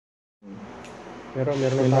Pero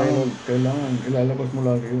meron na tayo nun. Kailangan ilalabas mo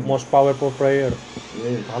lagi yun. Most powerful prayer.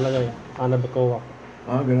 Yes. Nakalagay. Hanabikuwak.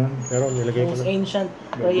 Ganun. Pero nilagay ko Most na. ancient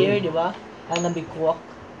prayer, di ba? Hanabikuwak.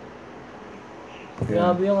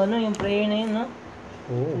 Grabe yung yung prayer na yun, no?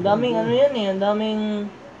 Oo. Ang daming yan eh, ang daming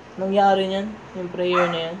nangyari niyan, yung prayer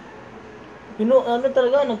na yan.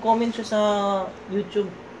 Talaga, nag-comment siya sa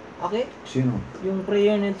YouTube. Okay? Sino? Yung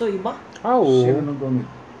prayer nito, iba? Oo. Sino nag-comment?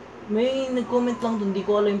 May nag-comment lang dun, di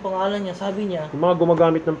ko alam yung pangalan niya. Sabi niya, Yung mga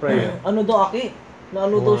gumagamit ng prayer.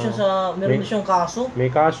 Naano daw siya sa, meron na siyang kaso. May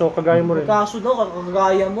kaso, kagaya mo rin. May kaso daw,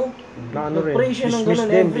 kagaya mo. Na ano rin. Nag-pray siya ng Dismiss gano'n,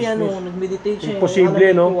 din, every dismiss. nag-meditate siya. Imposible,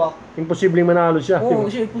 no? Imposibleng manalo siya. Oo,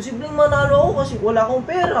 siya, imposibleng manalo ako kasi wala akong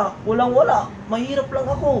pera. Wala. Mahirap lang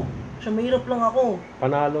ako. Mahirap lang ako.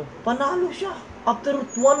 Panalo siya. After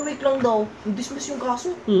 1 week lang daw, dismiss yung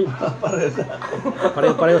kaso.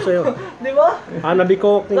 Pareho sa'yo. Di ba?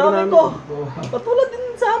 Hanabikuwak din Sabi ginamit. ko, patulad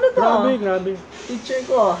din sa to. Grabe. Teacher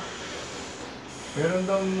ko Meron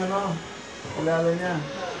daw kilala niya.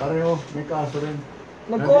 Pareho, may kaso rin.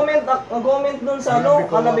 Nag-comment dun sa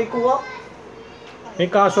Hanabikuwak.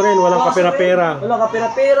 May kaso rin, walang kapera-pera. Wala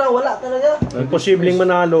kapera-pera, wala talaga. Imposibleng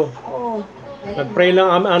manalo. Oo. Nag-pray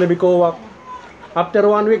lang Hanabikuwak. After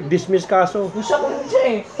 1 week, dismiss kaso. Siya ko siya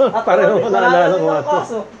eh. Pareho naalala ko ang ito.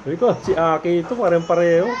 kaso. Sabi ko, si Aki ito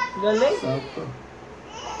pareho. Galing. Sakto.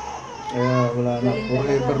 Kaya wala na.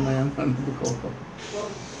 Forever na yan.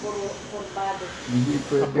 Hindi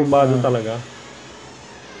pwede. Akumbado talaga.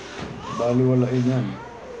 Baliwalain yan.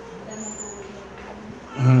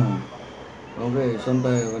 Okay, saan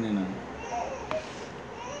tayo kanina?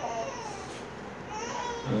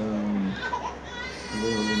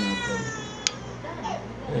 Huli natin.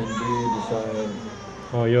 And be desire.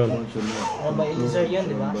 Oh, yun. Rabbi Eliezer yun,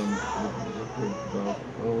 di ba?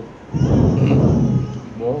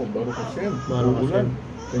 Wow, baru Hashem. Baruch Hashem.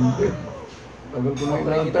 Hindi. Tagal ko na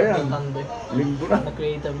inaantay yan. Linggo na.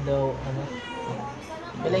 Na-creative daw,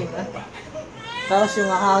 galing na. Tapos yung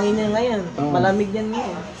hangin niya ngayon, malamig yan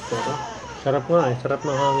ngayon. Sarap nga eh. Sarap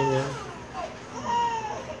ng hangin niya.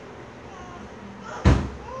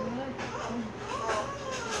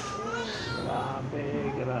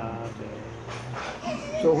 Grabe.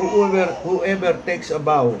 So whoever takes a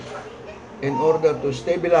vow in order to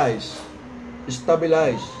stabilize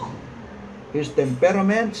his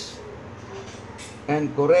temperaments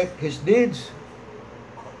and correct his deeds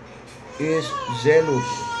is zealous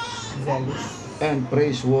and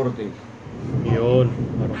praiseworthy. Yun.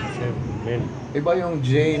 Baruch Hashem. Amen. Iba yung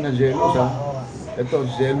J na zealous ha. Ito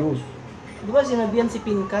zealous. Di ba sinabihan si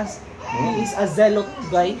Pinkas? He is a zealot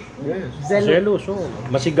guy. Yes. Zealous, oh.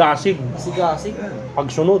 Masigasig. Masigasig.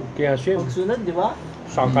 Pagsunod kay Hashem. Pagsunod, di ba?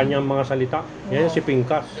 Sa kanyang mga salita. Yan si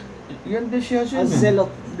Pinkas. Yan din siya A zealot.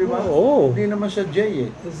 Di ba? Oo. Hindi naman siya J eh.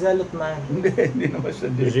 A zealot man. Hindi naman siya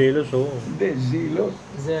J. Zealous, oh. Hindi, zealous.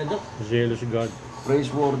 Zealot. Zealous God.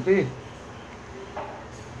 Praiseworthy.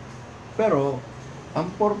 Pero,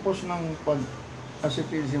 ang purpose ng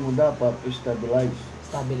pag-asceticism mo dapat to stabilize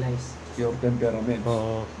your temperament.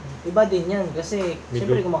 Oo. Iba din yan kasi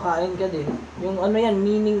siyempre kumakain ka din. Yung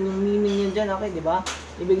meaning yan dyan, okay, di ba?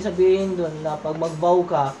 Ibig sabihin doon na pag mag-vow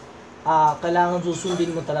ka, kailangan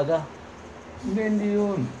susundin mo talaga. Hindi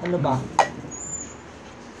yun. Ano ba?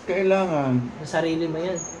 Kailangan. Sa sarili mo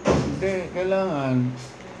yan. Hindi, kailangan.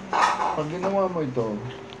 Pag ginawa mo ito,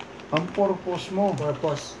 ang purpose mo,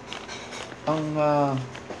 ang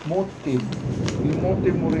motive, yung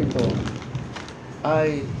motive mo rito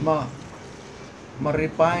ay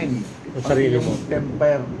ma-refine ang sarili mo.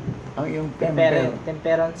 Ang iyong temper.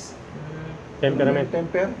 Temperance. Temperament.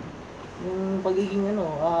 Temper? Yung pagiging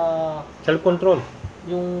Self-control.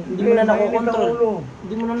 yung hindi mo na nakokontrol.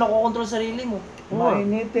 Hindi mo na nakokontrol sarili mo.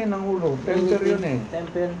 Mainitin ang ulo. Temper yun eh.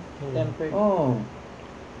 Temper. Oo.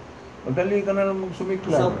 Madali ka na lang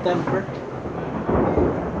magsumikla. Self-temper.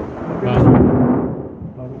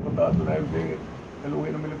 Bago patato na yung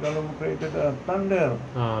Elohim na minagkala mo created thunder.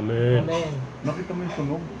 Amen. Amen. Nakita mo yung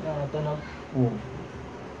tunog? Tunog. Oo.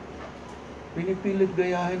 Pinipilit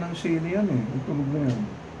gayahin ng sine yan eh, yung tunog na yan.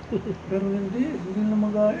 Pero hindi na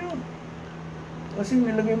magaya. Kasi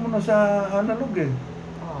nilagay mo na sa analog eh.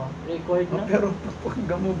 Record na. Pero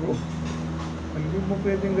pakinggan mo bro, hindi mo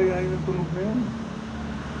pwedeng gayahin yung tunog na yan.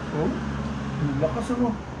 Oh, lakas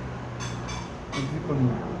ano. Hindi pa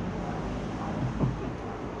mo.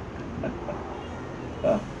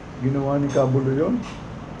 Ginawa ni Kabulo yun?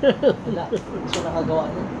 Wala. Siya nakagawa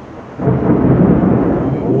niya.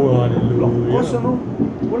 Oh, hallelujah. Lakas ano?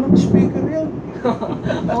 Walang speaker yan.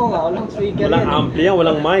 Oo nga, walang speaker Walang yan. ampli yan,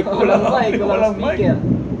 walang mic. Walang mic, walang speaker.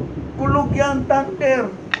 Kulog yan, thunder.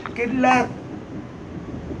 Kidlat.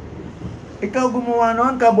 Ikaw gumawa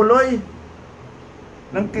noon, kabuloy.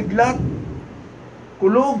 Ng kidlat.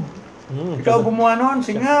 Kulog. Ikaw gumawa noon.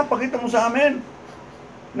 Sige nga, pakita mo sa amin.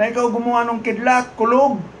 Na ikaw gumawa ng kidlat,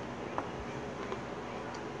 kulog.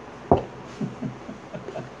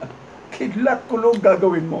 Kidlat, kulog,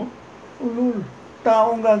 gagawin mo? Ulul.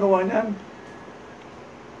 Taong gagawa niyan.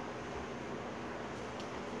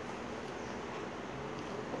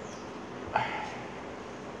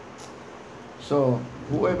 So,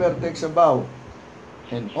 whoever takes a vow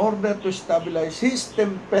in order to stabilize his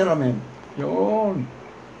temperament, yun,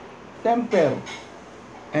 temper,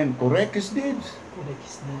 and correct his deeds. Correct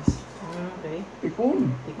is this. Okay.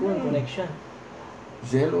 Tikun. Tikun, connection.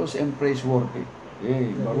 Zealous and praiseworthy.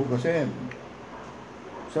 Bago kasi.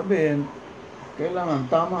 Sabihin, kailangan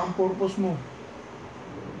tama ang purpose mo.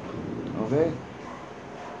 Okay?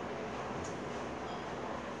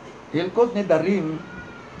 Hilkot ni Darim,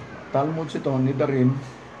 Talmud ito ni Darim,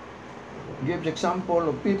 gives example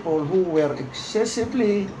of people who were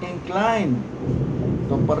excessively inclined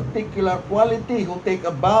to particular quality, who take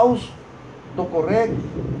a vows to correct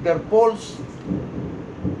their faults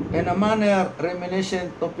in a manner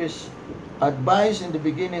reminiscent of his advice in the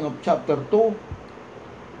beginning of chapter 2.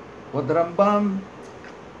 What Rambam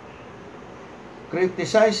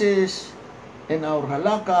criticizes in our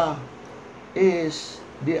halakha is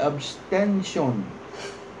the abstention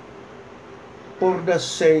for the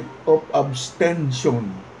sake of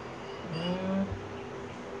abstention.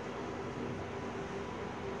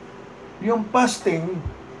 Yung fasting,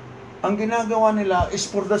 ang ginagawa nila is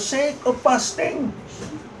for the sake of fasting.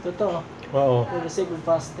 Totoo. Oo. For the sake of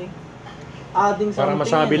fasting. Adding Para something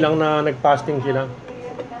masabi yan, lang na nag-fasting sila.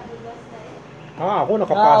 Ako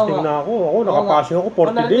nakapasting na ako. Ako nakapasting ako 40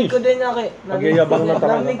 days. Narinig ko din, Aki. Nagyayabang na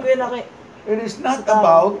talaga. Narinig ko yun, Aki. It is not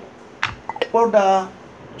about for the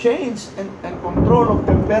change and control of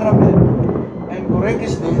temperament and correct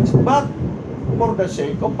his deeds, but for the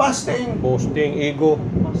sake of fasting. Boasting, ego.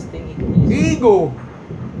 Fasting, Ego.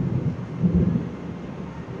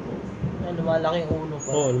 ay, lumalaki yung ulo pa.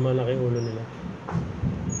 Oo, lumalaki ulo nila.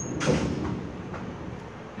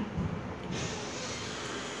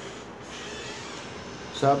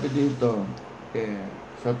 Sabi dito,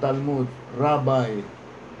 sa Talmud, Rabbi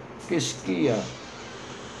Kiskiyah,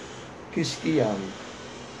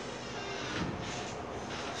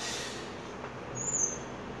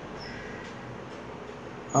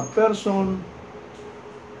 a person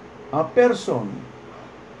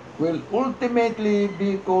will ultimately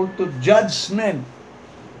be called to judgment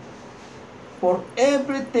for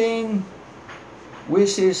everything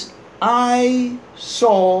which his eye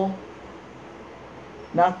saw,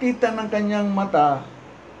 nakita ng kanyang mata,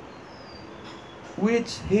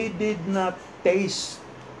 which he did not taste.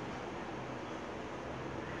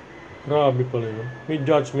 Grabe pala yun. May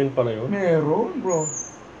judgment pala yun. Meron, bro.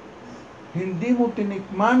 Hindi mo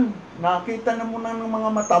tinikman. Nakita na mo na ng mga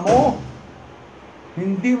mata mo.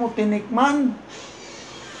 Hindi mo tinikman.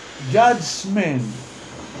 Judgment.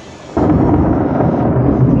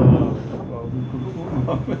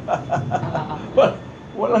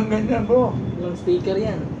 Walang ganyan, bro. Walang speaker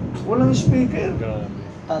yan. Walang speaker. Grabe.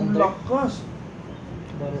 Ang Thunder. lakas.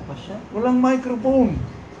 Baro ka siya. Walang microphone.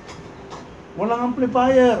 Walang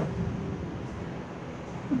amplifier.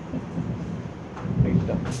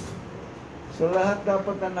 So lahat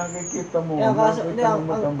dapat na nakikita mo. Ang kaso, nakita hindi, ng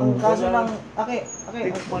mata mo. ang kaso Wala. lang, Aki,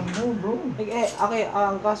 Tikman mo, bro.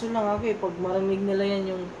 ang kaso lang, Aki, pag marinig nila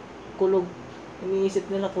yan yung kulog, iniisip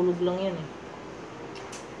nila kulog lang yan eh.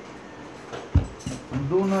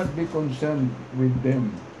 Do not be concerned with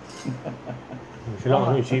them. Sila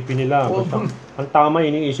ano isipin nila. Basta, ang tama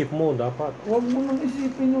iniisip mo dapat. Huwag mo nang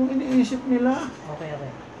isipin yung iniisip nila. Okay.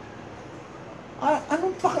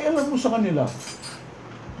 Anong pakialam mo sa kanila?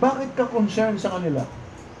 Bakit ka concerned sa kanila?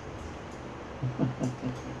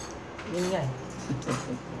 Yun nga.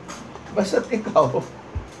 Basta't ikaw,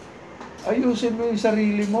 ayusin mo yung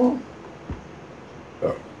sarili mo.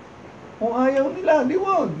 Kung ayaw nila, di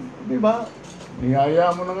wag. Di ba? Niyaya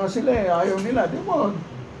mo na nga sila eh. Ayaw nila, di wag.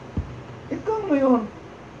 Ikaw ngayon,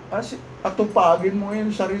 atupagin mo yung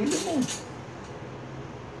sarili mo.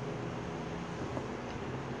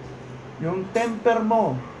 Yung temper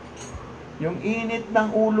mo, yung init ng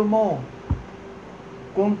ulo mo,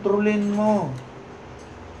 kontrolin mo.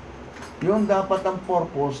 Yun dapat ang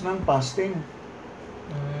purpose ng fasting.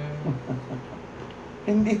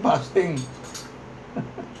 Hindi fasting.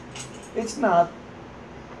 It's not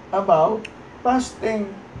about fasting.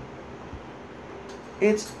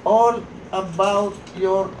 It's all about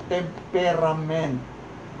your temperament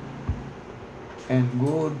and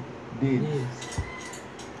good deeds. Yes.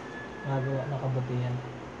 Nakabuti yan.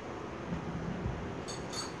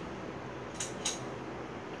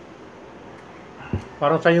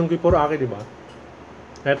 Parang sa Yom Kippur, Aki, di ba?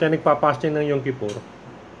 Kaya tayo nagpa-fasting ng Yom Kippur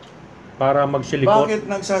para magsilikot. Bakit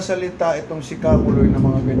nagsasalita itong si Kabuloy na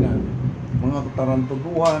mga ganyan? Mga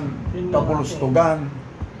tarantuduhan, kapulustugan,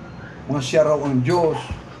 mga siya raw ang Diyos.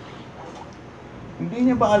 Hindi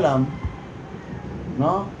niya ba alam,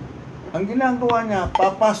 no? Ang ginagawa niya,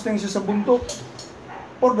 papasting siya sa bundok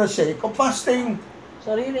for the sake of fasting.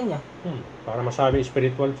 Sarili niya. Para masabi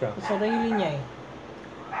spiritual siya. Sarili niya eh.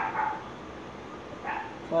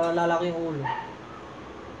 Para lalaki yung ulo.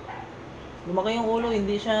 Lumaki yung ulo,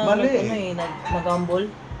 hindi siya Mali. nag-humble.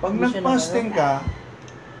 Pag nag-fasting ka,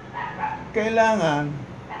 kailangan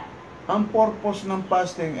ang purpose ng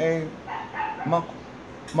fasting ay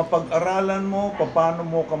mapag-aralan mo paano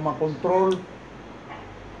mo ka makontrol,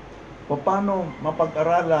 paano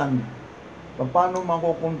mapag-aralan, paano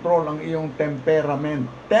makokontrol ang iyong temperament.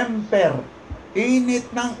 Temper, init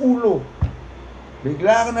ng ulo.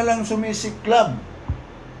 Bigla ka na lang sumisiklab.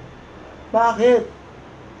 Bakit?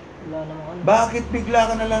 Wala namang ano. Bakit bigla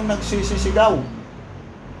ka na lang nagsisisigaw?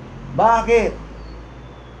 Bakit?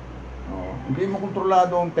 Hindi mo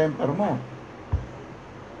kontrolado ang temper mo.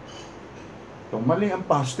 So, mali ang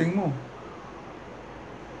fasting mo.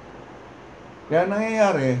 Kaya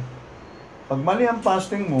nangyayari, pag mali ang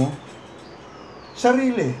fasting mo,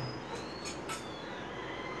 sarili.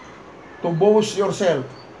 To boast yourself.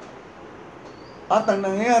 At ang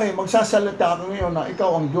nangyayari, magsasalita ka ngayon na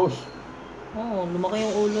ikaw ang Diyos. Oo, lumaki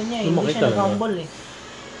yung ulo niya eh. Lumaki Hindi siya talaga. nag-humble eh.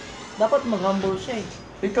 Dapat mag-humble siya eh.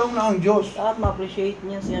 Ikaw na ang Diyos. Dapat ma-appreciate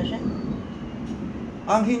niya siya.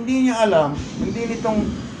 Ang hindi niya alam, hindi nitong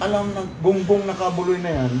alam ng gonggong na Kabuloy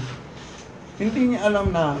na yan, hindi niya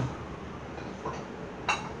alam na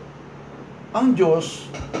ang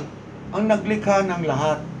Diyos ang naglikha ng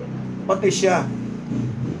lahat. Pati siya.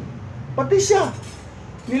 Pati siya.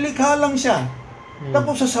 Nilikha lang siya.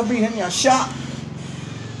 Tapos sasabihin niya, siya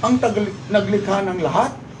ang naglikha ng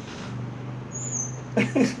lahat.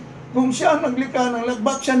 Kung siya ang naglikha ng lahat,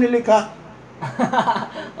 ba't siya nilikha?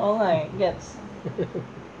 Oo nga eh, gets.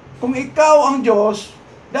 Kung ikaw ang Diyos,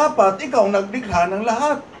 dapat ikaw ang naglikha ng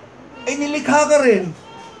lahat. Eh, nilikha ka rin.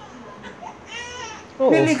 Oo.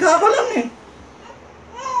 Nilikha ka lang eh.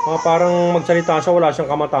 Parang magsalita siya, wala siyang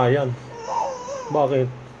kamatayan. Bakit?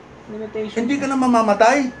 Limitation. Hindi ka na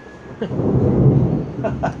mamamatay.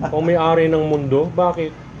 Kung may-ari ng mundo, bakit?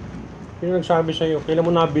 Sino nagsabi sa'yo? Kailan mo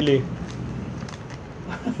nabili?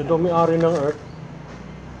 Siya daw may-ari ng earth.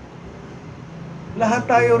 Lahat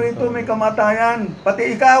tayo rito may kamatayan.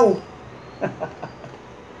 Pati ikaw.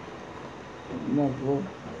 Naku.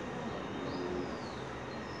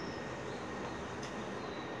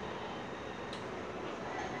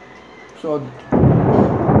 So,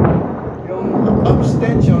 yung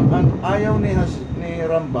abstention, ayaw ni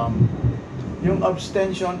Rambam, yung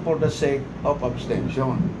abstention for the sake of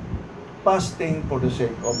abstention. Fasting for the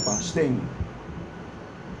sake of fasting.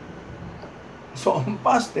 So, ang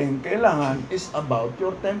fasting, kailangan is about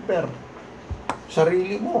your temper.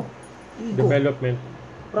 Sarili mo. Ego. Development.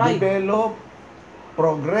 Pride. Develop,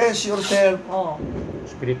 progress yourself. Oo.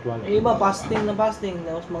 Spiritual. Yung iba, fasting na fasting.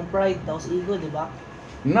 Tapos mang pride, tapos ego, di ba?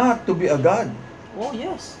 Not to be a God. Oh,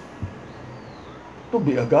 yes. To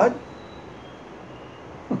be a God?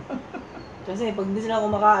 Kasi pag hindi sila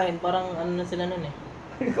kumakain, parang ano na sila nun eh.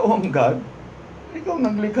 Ikaw ang God. Ikaw ang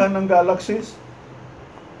naglikha ng galaxies.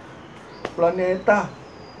 Planeta.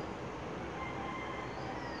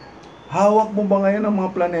 Hawak mo ba ngayon ang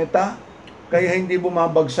mga planeta? Kaya hindi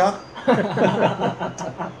bumabagsak?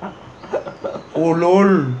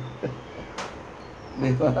 Ulol.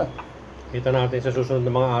 Di ba? Kita natin sa susunod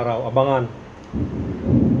na mga araw. Abangan.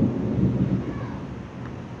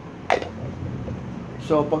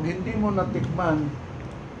 So, pag hindi mo natikman,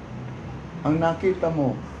 ang nakita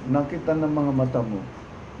mo, nakita ng mga mata mo,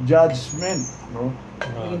 judgment, no?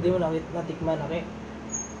 Pag hindi mo natikman, okay?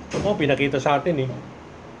 Oo, pinakita sa atin eh.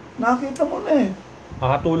 Nakita mo na eh.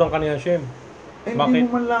 Hahatulang ka niya, Shem. Eh, Bakit? hindi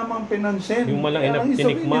mo man lamang pinansin. Hindi mo man lang Kaya ang sabihin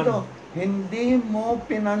tinikman. nito, hindi mo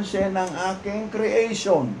pinansin ang aking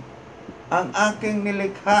creation, ang aking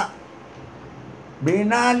nilikha.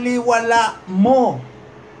 Binaliwala mo.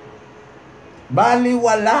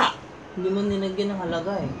 Baliwala. Hindi mo ninagyan ng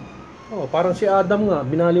halaga eh. Oh, parang si Adam nga,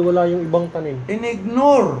 binaliwala yung ibang tanim.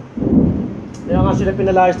 Inignore. Kaya nga sila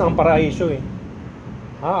pinalayas ng paraiso eh.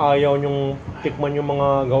 Ayaw nyong tikman yung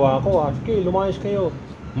mga gawa ko. Sige, lumayas kayo.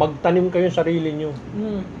 Magtanim kayo sa sarili nyo.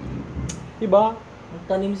 Diba?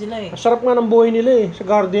 Magtanim sila eh. Ang sarap nga ng buhay nila eh, sa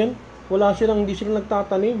garden. Hindi sila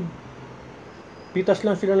nagtatanim. Pitas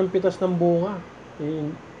lang sila ng pitas ng bunga.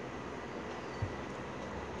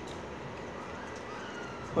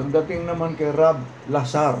 Pagdating naman kay Rab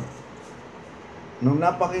Lazar, nung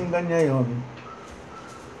napakinggan niya yon,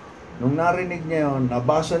 nung narinig niya yon,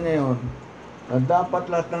 nabasa niya yon, na dapat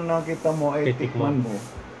lahat ng nakita mo ay tikman mo.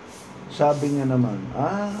 Sabi niya naman,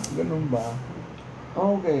 ganun ba?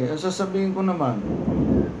 Okay, sasabihin ko naman.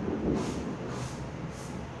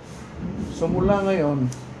 So mula ngayon,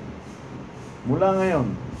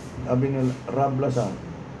 sabi ni Rab Lazar,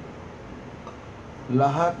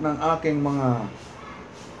 lahat ng aking mga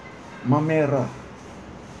mamera.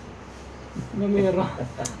 Mamera.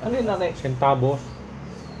 Ano yun natin? Centavos.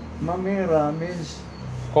 Mamera means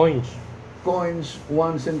Coins.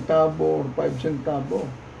 1 centavo or 5 centavo.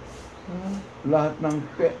 Lahat ng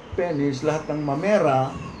pennies, lahat ng mamera,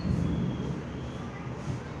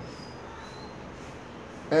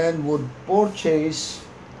 and would purchase,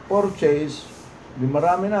 di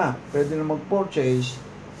marami na, pwede na mag-purchase,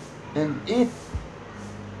 and eat.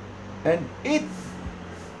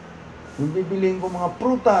 Yung bibiliin ko mga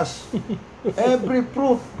prutas, every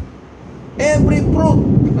fruit,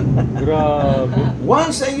 Grabe.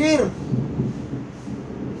 once a year.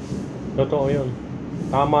 Totoo yun.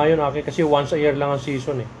 Tama yun, Aki, kasi once a year lang ang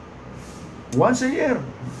season eh. Once a year.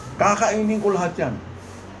 Kakainin ko lahat yan.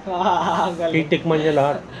 Galing. Titikman niya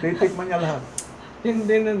lahat. Titikman niya lahat.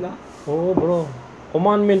 Hindi na na. Oo, bro.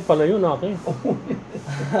 Commandment pala yun, Aki.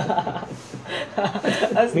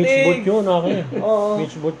 Mitzvot yun, Aki. Oo.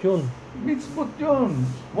 Mitzvot yun. Mitzvot yun.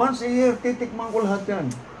 Once a year, titikman ko lahat yan.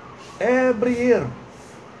 Every year.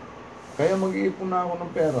 Kaya mag-iipon na ako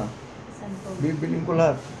ng pera. Bibiling ko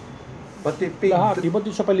lahat. Pati pig. Lahat. Di ba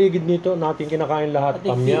dito sa paligid nito, natin kinakain lahat? Pati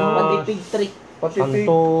Pamyas, pig tree. Pati pig.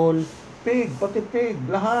 santol, Pati pig.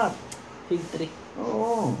 Lahat. Pig tree.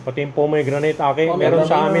 Oo. pati yung pomegranate, Aki. Meron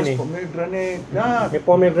sa amin eh. Pomegranate. Lahat. May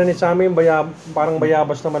pomegranate sa amin, parang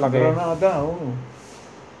bayabas na malaki. Granada. Oo.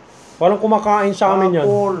 Walang kumakain sa amin yan.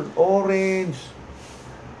 Apple, orange,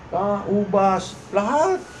 ubas,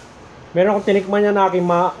 lahat. Meron akong tinikman niya na aking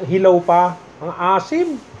hilaw pa. Ang asim.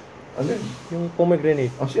 Alin? Yung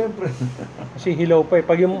pomegranate. Siyempre. Kasi hilaw pa eh.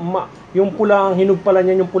 Pag yung pula, ang hinog pala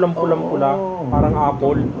niya, yung pulang-pulang pula. Parang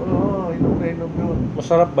apple. Hinog yun.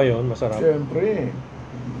 Masarap ba yun? Masarap. Siyempre.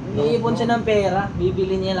 Iipon siya ng pera,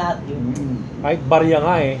 bibili niya lahat yun. Kahit barya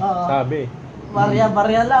nga eh, Oo. sabi.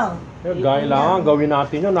 Barya lang. Kaya kailangan gawin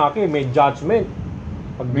natin yun, Aki. May judgment.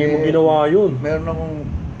 Pag di mo ginawa yun. Meron akong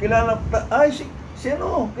kilala.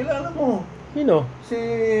 Sino? Kilala mo? Sino?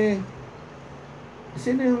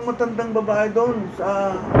 Sino yung matandang babae doon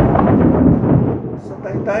sa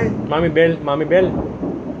Taytay? Mami Bell.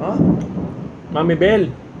 Ha? Mami Bell.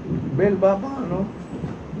 Bel ba ba? Ano?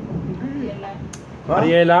 Ha?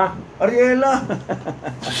 Ariela!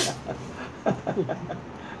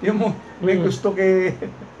 Yung may gusto kay...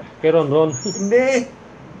 Kay Ron. Hindi!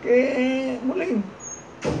 Kay Muling.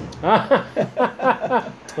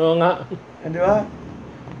 Oo nga. Di ba?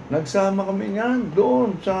 Nagsama kami niyan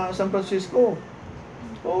doon sa San Francisco.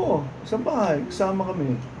 Oo, sa bahay. Nagsama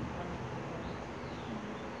kami.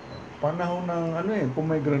 Panahon ng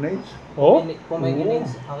pomegranates. Oh?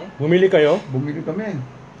 Pomegranates. Okay. Bumili kayo? Bumili kami.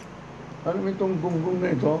 Ano itong gunggong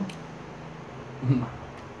na ito?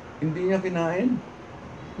 Hindi niya kinain.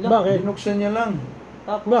 Bakit? Binuksan niya lang.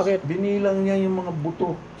 Tapos, Bakit? Binilang niya yung mga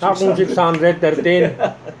buto. Akong 613.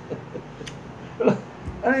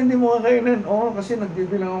 Hindi mo kakainin. Oo, kasi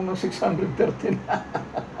nagbibilang ako ng 613.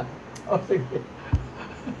 Sige.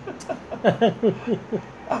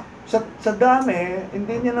 Sa dami,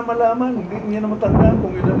 hindi niya na malaman. Hindi niya na matandaan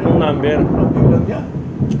kung ilan na Yung number. bilang niya.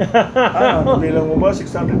 Bilang mo ba?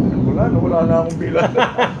 600? Wala na akong bilang.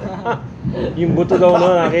 Yung buto daw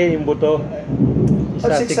nun, Aki. Yung buto.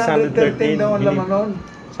 Sa 613 daw ang laman nun.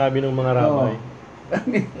 Sabi ng mga rabay.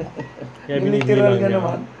 Kaya Niliteral binibilang niya niya.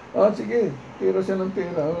 naman. Sige. Tira siya ng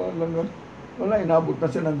tira. Wala, inabot na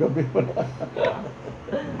siya ng gabi.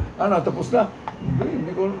 Tapos na.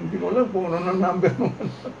 Hindi ko alam kung ano ng number naman.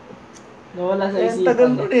 nawala sa isipan. Tagal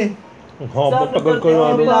nun eh. Ang haba, tagal ko Sabi-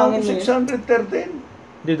 yun. Bilangin mo yun.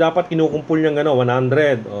 613. Hindi, dapat kinukumpul niyang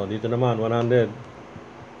 100. O, dito naman, 100.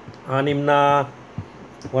 6 na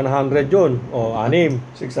 100 yun. O, 6.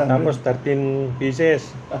 600. Tapos 13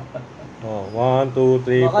 pieces. O, 1, 2,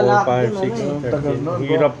 3, Baka 4, lahat 5, din, 6, ano Ang tagal nun. 13.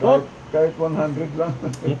 Hirap to. Kahit 100 lang.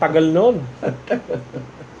 Ang tagal nun.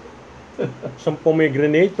 Isang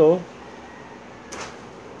pomegranate, oh.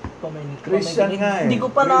 Christian nga eh. Hindi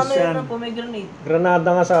ko pa Christian. yun ng pomegranate. Granada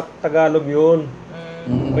nga sa Tagalog yun.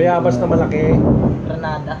 Bayabas na malaki.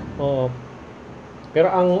 Granada. Oo.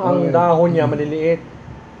 Pero ang dahon niya maliliit.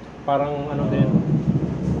 Parang ano din.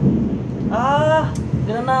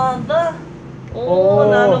 Granada. Oo.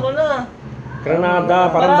 Nalo ko na. Granada,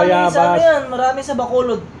 parang Marami sa bayabas. yan. Marami sa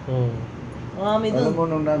Bacolod. Hmm. Marami Alam dun. mo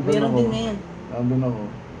nung nandun Meron ako. din ngayon. Nandun ako.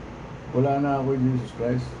 Wala na ako in Jesus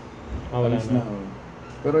Christ. Wala Alis na. ako.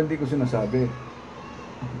 Pero hindi ko sinasabi.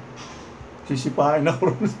 Sisipahin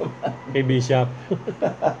ako rin sa bahay. Kay Bishop.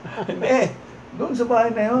 Hindi. Doon sa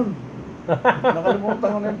bahay na yun. Nakalimutan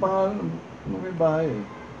ko na yung pangalan ng may bahay eh.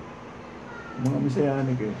 Mga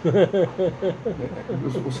Messianic eh.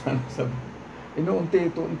 Gusto ko sana sabi.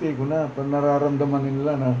 Inuunti ko na. Pag nararamdaman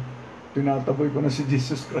nila na tinataboy ko na si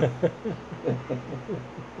Jesus Christ.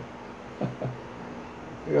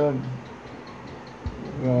 Yan.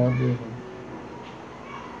 Grabe.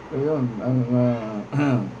 Ayun. Ang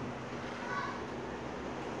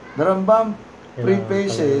the Rambam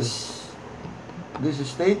prefaces this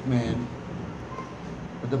statement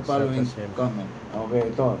with the following comment.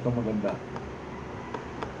 Okay, ito maganda.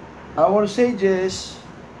 Our sages,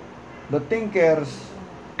 the thinkers,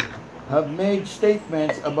 have made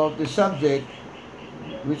statements about the subject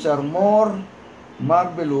which are more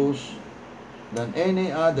marvelous than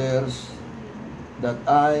any others that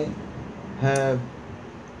I have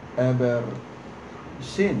ever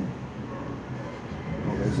seen.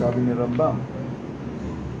 Okay, sabi ni Rambam.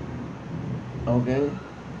 Okay?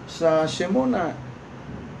 Sa Shemona,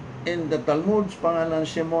 in the Talmud, pangalan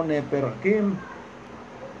Shemone Perakim,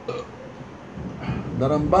 the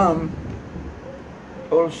Rambam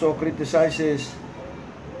also criticizes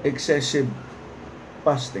excessive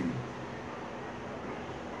fasting.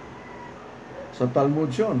 Sa Talmud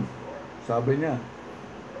yun, sabi niya,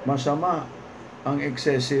 masama ang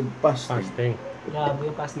excessive fasting. Fasting. Grabe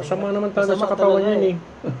yung fasting. Masama naman talaga Masama sa katawan talaga yan eh.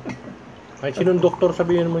 Kahit sinong doktor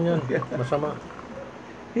sabihin mo yan. Masama.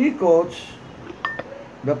 He quotes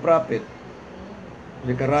the prophet,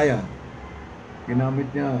 Zechariah. Ginamit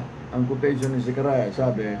niya ang quotation ni Zechariah.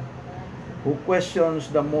 Sabi, who questions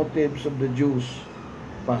the motives of the Jews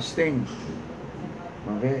fasting.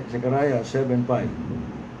 Okay, Zechariah 7:5.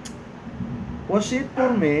 Was it for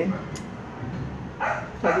me,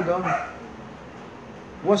 sabi doon,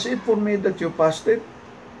 was it for me that you fasted?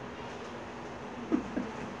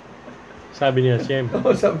 Sabi niya, Shem.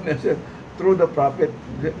 Oo, sabi niya siya, through the prophet,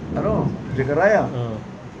 Zechariah.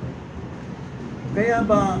 Kaya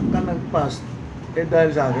ba ka nag-fast?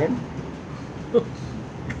 Dahil sa akin?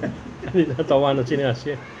 Hindi natawa na si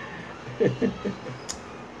Hashem.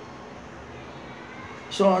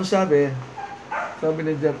 So, ang sabi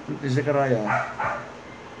ni Zechariah,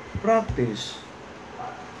 practice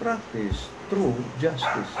true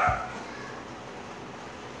justice.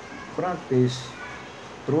 Practice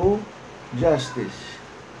true justice.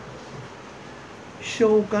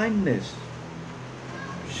 Show kindness.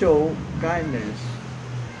 Show kindness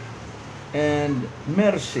and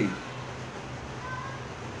mercy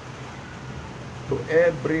to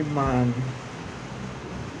every man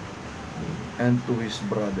and to his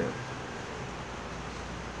brother.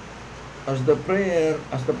 As the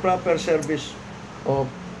proper service of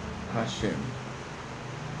Hashem.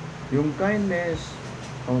 Yung kindness,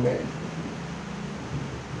 okay,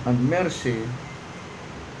 and mercy,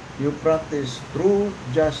 you practice true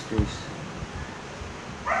justice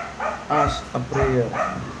as a prayer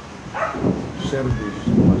service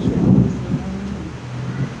to Hashem.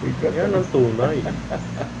 Yan ang tunay.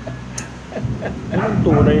 Yan ang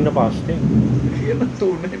tunay na fasting. Yan ang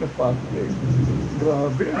tunay na fasting.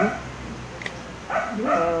 Grabe, ano?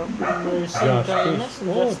 Grabe. Mercy, kindness,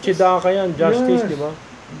 Oh, chidaka yan. Justice, Yes. di ba?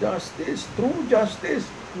 Justice, true justice.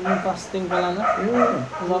 Yung fasting pala na. Yeah.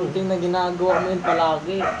 Something na ginagawa mo yun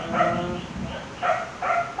palagi.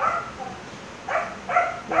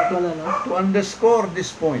 Kaya pala, no? To underscore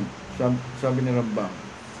this point, sabi ni Rambam,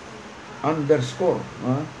 underscore,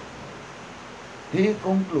 he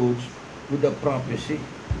concludes with a prophecy.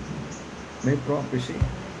 May prophecy.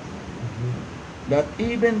 That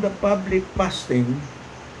even the public fasting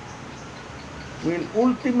will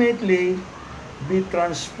ultimately be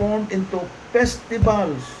transformed into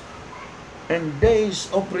festivals and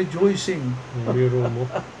days of rejoicing. Biro mo.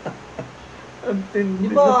 Di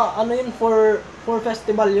ba, ano yun, for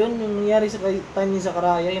festival yun, yung nangyari sa time ni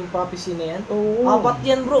Zachariah, yung prophecy na yan? Oo. 4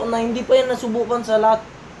 yan bro, na hindi pa yan nasubukan sa lahat.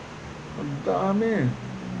 Ang dami.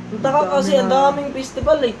 Ang taka kasi, ang daming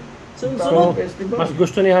festival eh. Sunod-sunod. Festival. Mas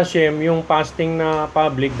gusto ni Hashem yung fasting na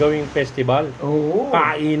public gawing festival. Oo.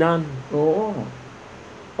 Kainan. Oo.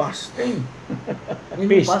 Fasting. Yun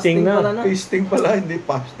yung Feasting na. pala Feasting pala, hindi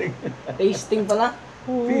fasting. Tasting pala.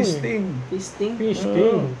 Feasting. Feasting.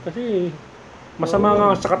 Feasting. Kasi masama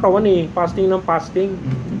nga sa katawan eh. Fasting ng fasting.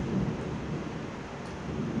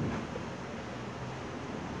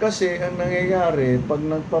 Kasi ang nangyayari, pag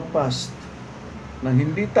nagpa-fast na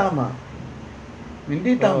hindi tama,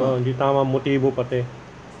 Oo, hindi tama motibo pati.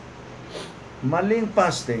 maling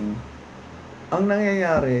fasting, ang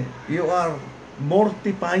nangyayari, you are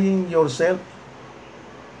mortifying yourself.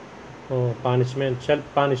 Oh, punishment,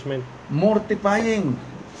 self-punishment. Mortifying.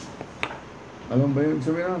 Alam ba yun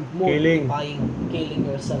sabihin nun? Killing. Killing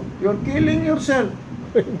yourself. You're killing yourself.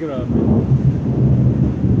 Grabe.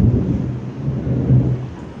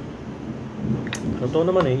 Totoo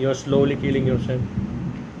naman eh, you're slowly killing yourself.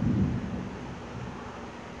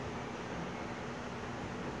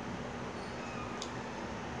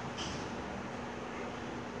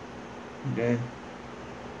 Okay.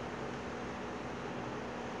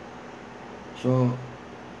 So,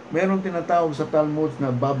 merong tinatawag sa Talmud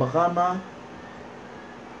na babakama,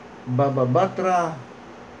 bababatra,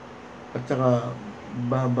 at saka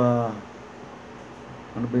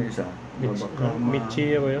ano ba yung isa?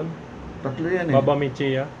 Michiya ba yun? Tatlo yan eh. Baba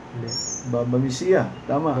Michiya? Hindi. Babamisiya.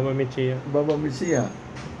 Tama. Baba Michiya. Babamisiya.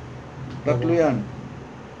 Tatlo yan.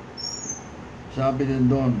 Sabi din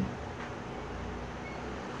doon.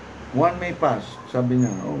 One may pass. Sabi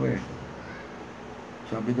niya. Okay.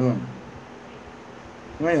 Sabi doon.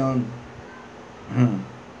 Ngayon,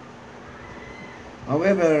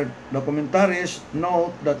 however, the commentaries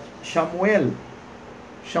note that Samuel,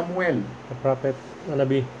 The prophet,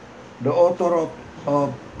 Nabi. the author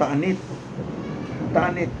of Ta'anit,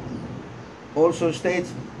 also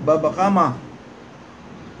states babakama,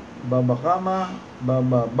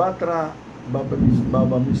 bababatra,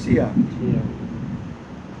 babamisiya, Michiya.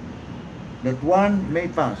 that one may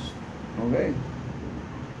pass. Okay?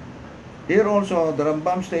 Here also, the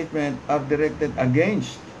Rambam statement are directed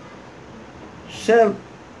against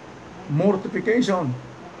self-mortification.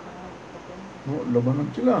 No, labanan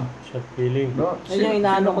sila. Self-killing. No, Ayun yung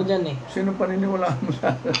inaano ko dyan eh. Sino paniniwalaan mo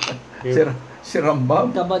sa si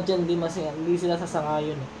Rambam? Kabad dyan, hindi sila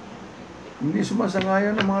sasangayon eh. Hindi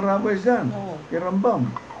sumasangayon ng mga rabbis dyan. Oo. Kay Rambam.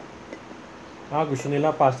 Gusto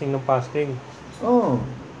nila fasting ng fasting. Oh.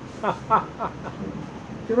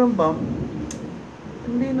 Si Rambam,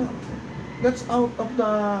 hindi na. That's out of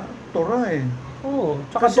the Torah eh.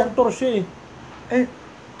 Tsaka Kasi- doktor siya eh.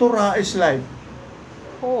 Torah is life.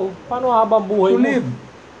 Paano habang buhay To mo? live.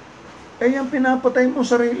 Yan pinapatay mo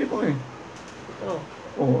sarili mo eh.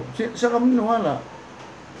 Oh, Saan ka maniwala?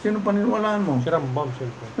 Sino paniniwalaan mo? si Rambam,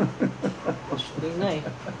 siyempre. Hindi na eh.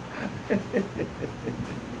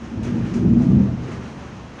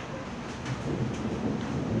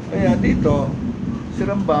 Kaya dito, si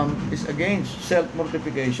Rambam is against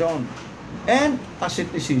self-mortification and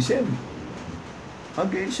asceticism.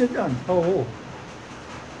 Against siya dyan. Oo.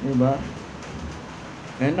 Diba?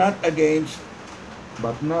 And not against,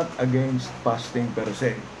 but not against fasting per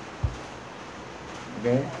se.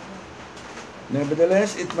 Okay?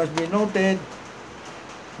 Nevertheless, it must be noted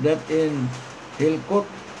that in Hilkot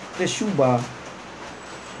Teshuvah,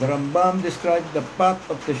 the Rambam described the path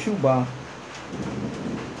of Teshuvah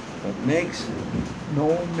but makes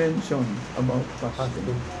no mention about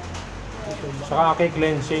fasting. Saka kay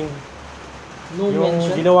cleansing. No Yung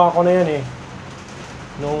mention. ginawa ko na yan eh.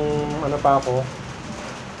 Nung ano pa ako.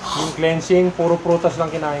 Yung cleansing, puro prutas lang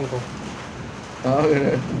kinain ko.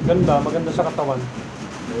 Okay. Ganda, maganda sa katawan.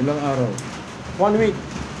 Ilang araw? 1 week.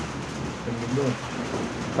 Segundo.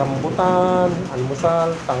 Rambutan,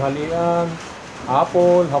 almusal, tanghalian,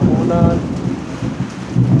 apple, hapunan,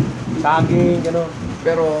 saging, gano'n.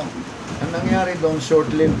 Pero, ang nangyari doon,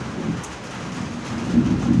 short-lived.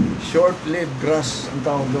 Short-lived grass ang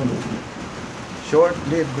tawag doon.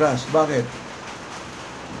 Short-lived grass. Bakit?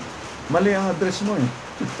 Mali ang address mo eh.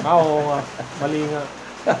 Oo nga, mali nga.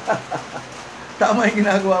 Tama yung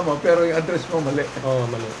ginagawa mo, pero yung address mo mali. Oo,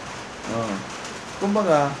 mali. Oh.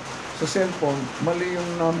 Kumbaga, sa cellphone, mali yung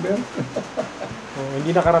number.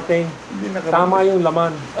 Hindi nakarating. Hindi nakarating. Tama yung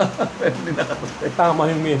laman. Hindi nakarating.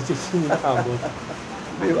 Tama yung message, hindi nakabot.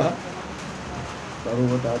 Di ba?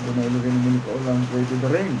 Tarungatado na ilagay mo ni Kaulang, pray to the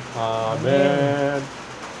rain. Amen.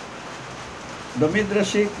 The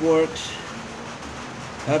Midrashic works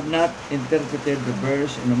have not interpreted the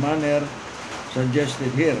verse in a manner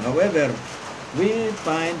suggested here. However, we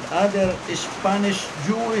find other Spanish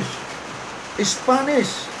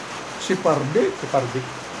Sephardic Si Pardik.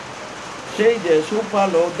 sages who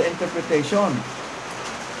followed the interpretation.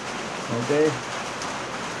 Okay?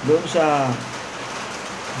 Doon sa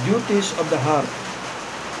Duties of the Heart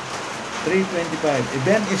 325.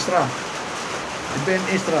 Ibn Isra.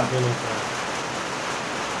 Yun ang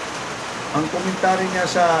Ang komentary niya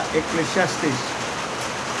sa Ecclesiastes.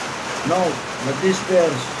 Note that this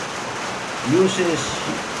verse uses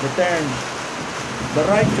the term the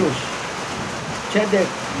righteous, tzedek,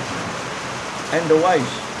 and the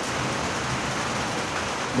wise.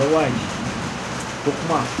 The wise.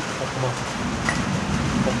 Tukma. Tukma.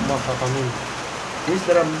 Tukma sa kami. is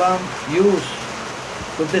the Rambam used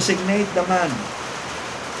to designate the man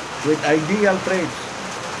with ideal traits.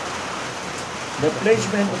 The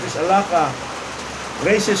placement of his alaka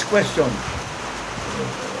raises question.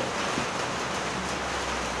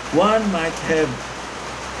 One might have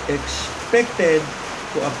expected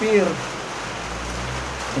to appear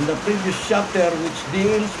in the previous chapter, which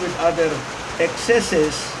deals with other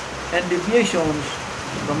excesses and deviations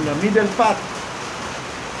from the middle path.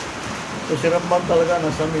 So si Rambam talaga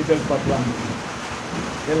nasa middle path lang.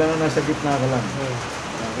 Kailangan nasa gitna ka lang.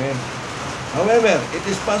 Okay. However, it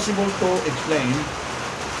is possible to explain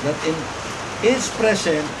that in its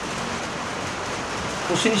present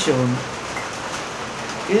position,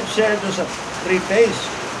 it serves as a preface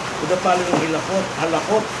to the following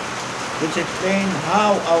halakot, which explain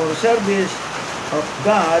how our service of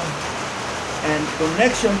God and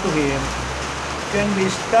connection to Him can be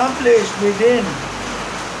established within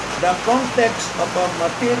the context of a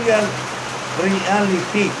material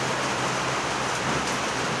reality.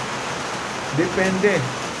 Depende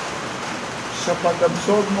sa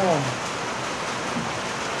pag-absorb mo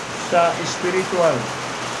sa spiritual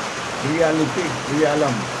reality,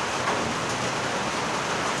 realm.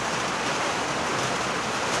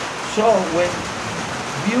 So, when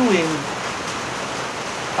viewing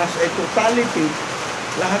as a totality,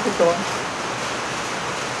 lahat ito,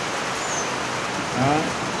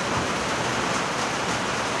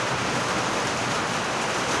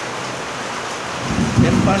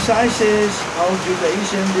 emphasizes how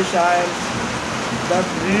Judaism desires that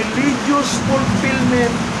religious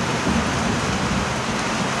fulfillment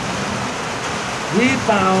we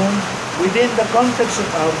found within the context of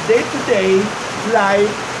our day-to-day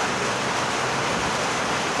life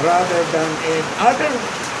rather than in other,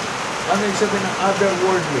 ano yung sabihin ng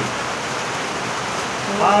otherworldly?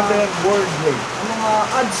 Otherworldly. Ang mga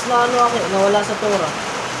ads na nawala sa Torah.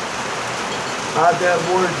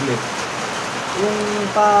 Otherworldly. Yung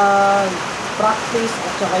practice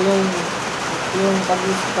at saka yung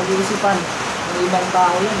pag-iisipan ng ibang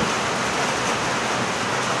tao yan.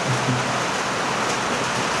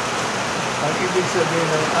 Ang ibig sabihin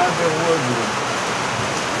ng otherworldly,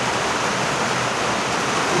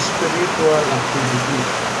 spiritual activity.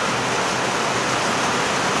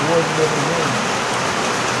 Worldly rin.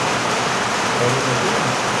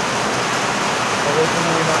 Pero ito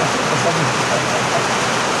na yung nakasabi.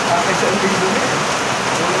 Akit sa libo na yan.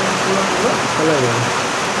 Tulang. Talaga.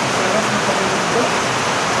 Sarap na pakiramdam.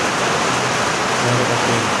 Meron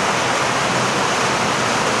kasi.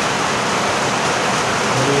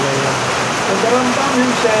 Marila yan. So the Rambam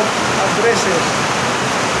himself addresses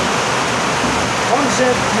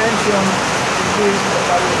concept mentioned in this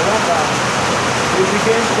Paralaka. He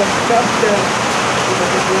begins the chapter with a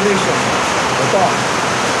declaration. Ito.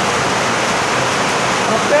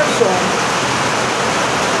 A person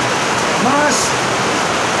must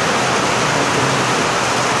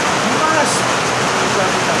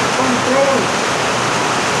control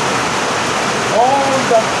all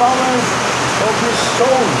the powers of his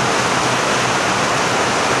soul.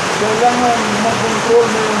 Kailangan mag-control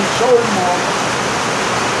mo yung soul mo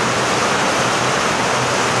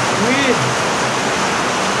with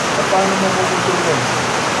paano mo mag-control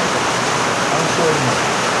ang soul mo.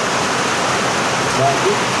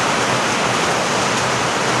 Bakit?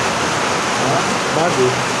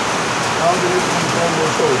 Bakit? How do you control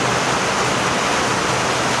your soul?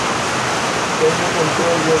 Can you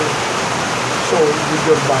control your soul with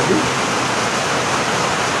your body?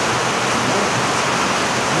 No.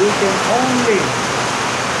 You can only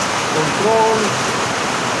control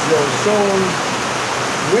your soul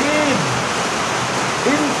with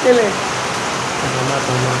intellect.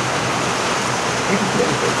 Tama.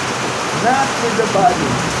 Intellect. Not with the body.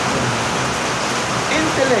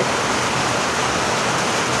 Intellect.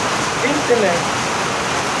 Intellect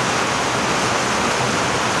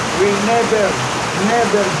will never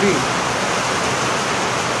be,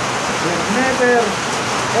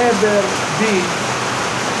 ever be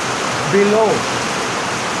below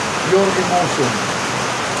your emotion.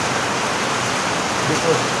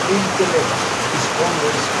 Because intellect is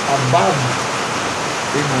always above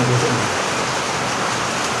emotion.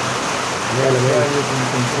 That's why you can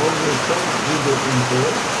control yourself with your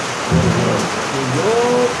intellect. With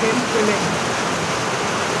your intellect.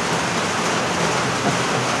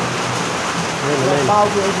 The power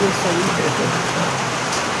of your soul.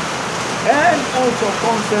 And also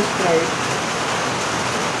concentrate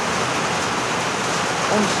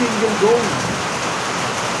on single goal.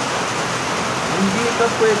 Hindi ka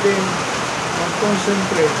pwedeng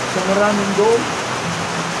mag-concentrate sa maraming goal.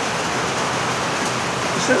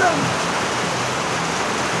 Isa lang.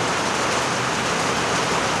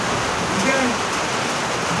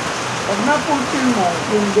 Pag na-fulfill mo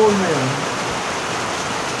yung goal na yun,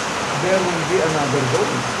 there will be another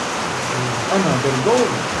goal. Another goal.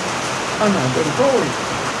 Another goal.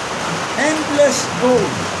 Endless goal.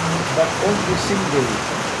 But only single.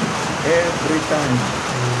 Every time.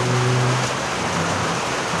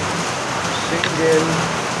 Single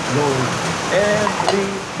goal. Every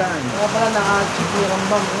time. Kaya pala naka-achieve ni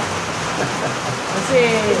Rambam, no? Kasi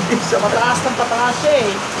pataas ng pataas siya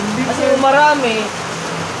eh. Kasi yung marami,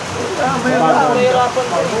 mahirapan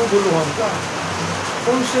ka. Maguguluhan ka.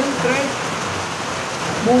 Concentrate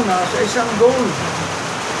muna sa isang goal.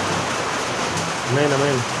 Amen,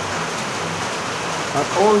 amen. At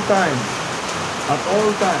all time. At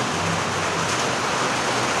all time.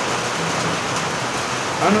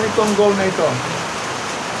 Ano itong goal na ito?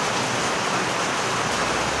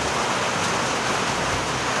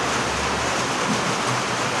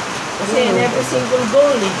 Kasi in every single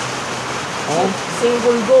goal eh. Oh?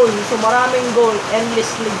 Single goal. So maraming goal.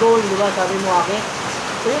 Endlessly goal, di ba? Sabi mo akin.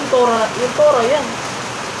 So yung Torah yan.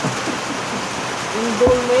 Yung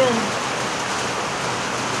goal mo yan.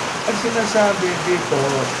 Ang sinasabi dito,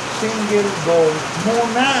 single goal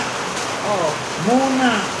muna. Oo.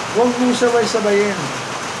 Muna. Huwag mong sabay-sabayin.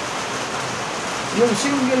 Yung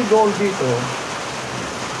single goal dito,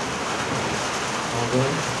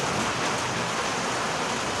 okay,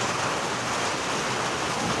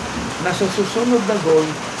 nasa susunod na goal,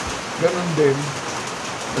 ganun din.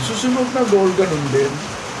 Susunod na goal, ganun din.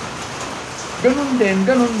 Ganun din,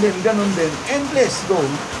 ganun din, ganun din. Endless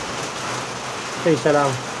goal. Isa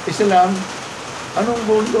lang. Isa lang, anong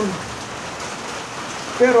goal doon?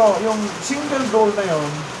 Pero yung single goal na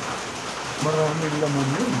yun, maraming laman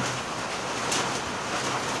yun.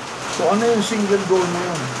 So ano yung single goal na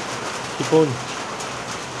yun? Tipon.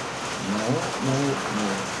 No.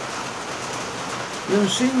 Yung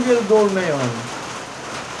single goal na yun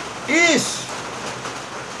is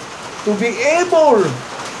to be able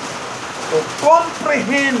to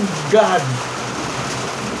comprehend God.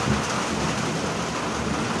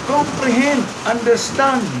 Comprehend,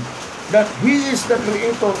 understand that He is the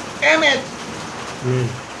Creator, Emet,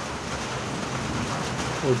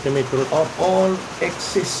 Ultimate truth. of all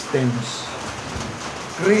existence.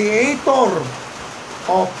 Creator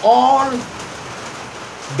of all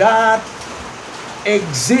that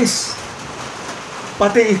exists.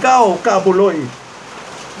 Pati ikaw, kabuloy.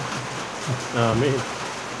 Amen.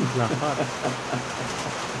 Lahat.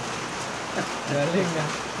 Galing na.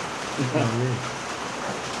 Amen.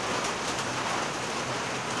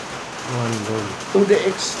 One goal. To the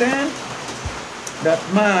extent that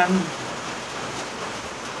man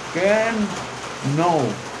can know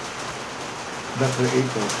the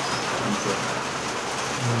Creator himself.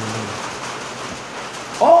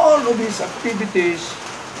 All of his activities,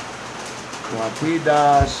 what he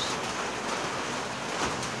does,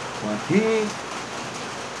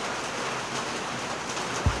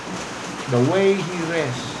 the way he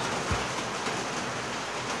rests,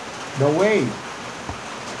 the way,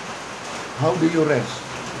 how do you rest?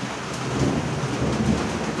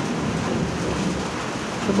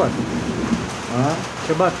 Shabbat. Huh?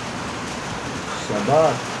 Shabbat.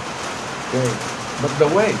 Shabbat. Okay. But the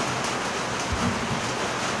way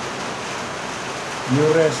you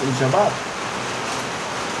rest in Shabbat.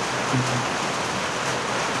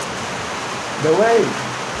 The way.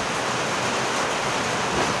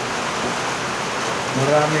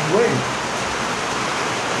 Maraming way.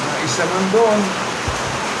 Na isa man doon,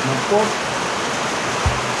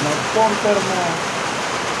 nag-porter na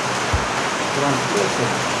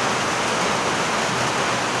transgression.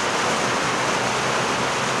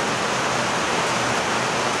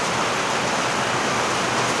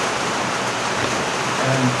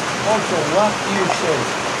 And also what you say.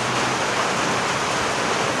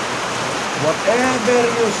 Whatever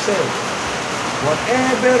you say,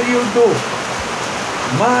 whatever you do,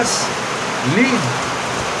 must lead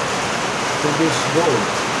to this goal.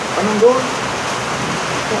 Anong goal?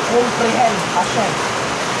 To comprehend Hashem.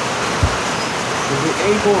 To be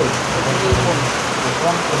able to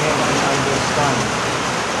comprehend and understand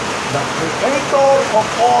the Creator of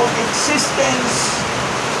all existence,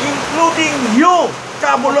 including you,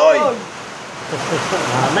 Kabuloy.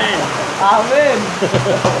 Amen. Amen.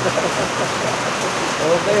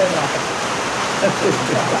 Okay na.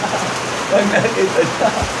 Pag nakita siya,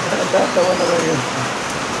 natatawa na rin yun.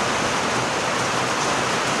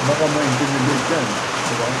 Baka ma-intimidate yan.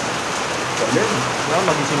 Diba? Galing. Wala,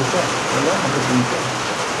 magising siya. Wala, magasing siya.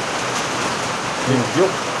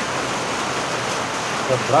 Joke.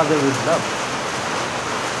 The brother with love.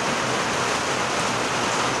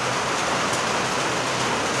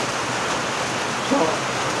 So,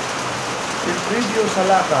 previous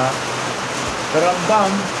halakha, the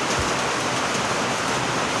Rambam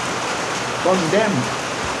condemned.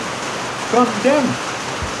 Condemned.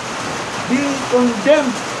 He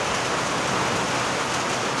condemned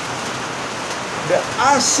the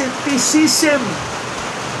asceticism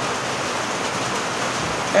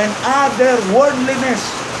and other worldliness.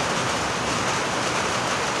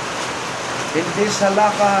 In this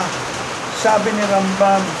halakha, sabi ni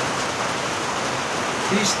Rambam,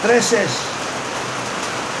 he stresses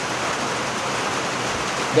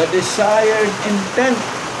the desired intent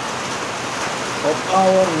of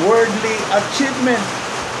our worldly achievement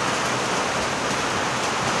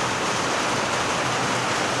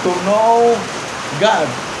to know God.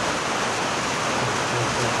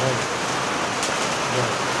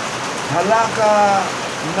 Halakha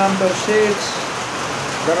number 6,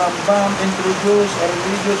 the Rambam introduced a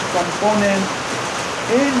religious component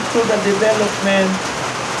into the development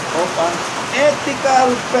of an ethical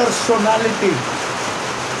personality.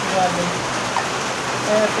 Grabe.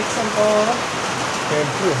 Ethics ang Torah.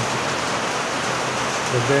 Siyempre.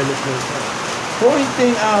 Development.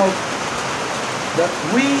 Pointing out that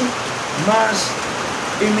we must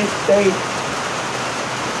imitate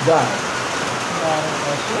God. Parang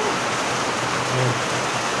kasi.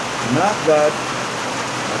 Not God,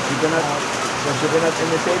 but because you cannot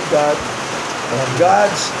imitate God, but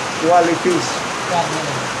God's qualities,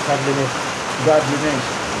 Godliness. godliness.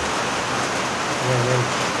 Amen.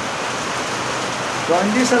 So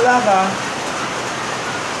hindi sa halakha,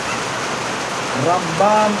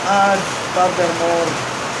 Rambam adds furthermore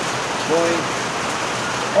point,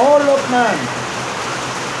 all of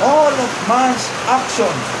man's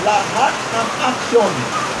action, lahat ng action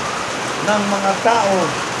ng mga tao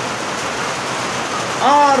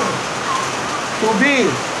are to be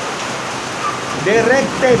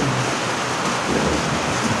directed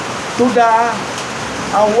to the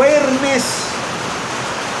awareness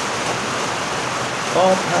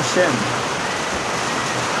of Hashem,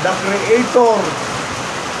 the creator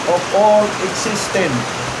of all existence,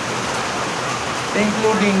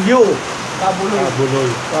 including you,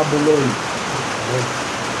 Kabuloy.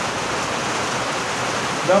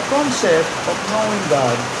 The concept of knowing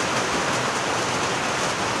God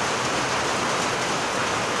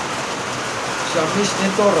sa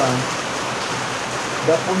Mishneh Torah,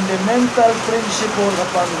 the fundamental principle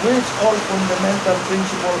upon which all fundamental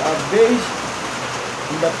principles are based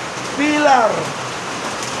in the pillar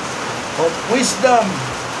of wisdom.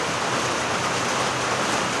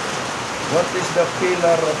 What is the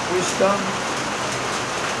pillar of wisdom?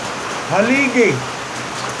 Haligi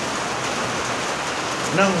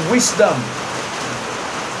ng wisdom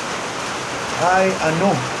ay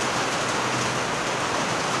ano?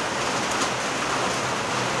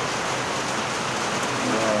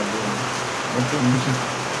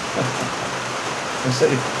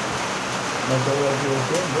 Masawa siya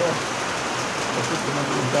siya, bro. Kasi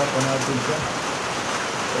pinag-uusapan natin siya.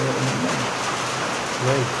 Kaya ano na.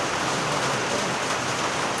 Right.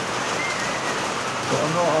 So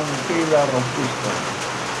ano ang pillar of wisdom?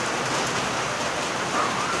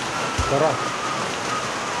 Torah.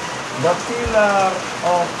 The pillar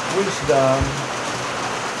of wisdom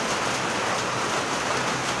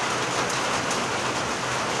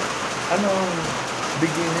ano ang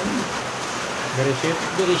beginning?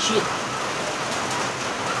 Bereshit.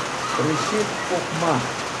 Reshit Chokmah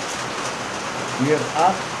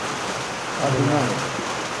Yirat Adonai.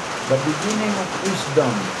 The beginning of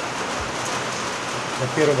wisdom, The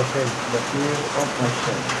fear of Hashem. the fear of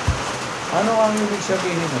Hashem. Ano ang ibig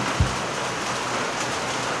sabihin nun?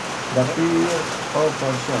 The fear of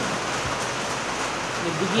Hashem.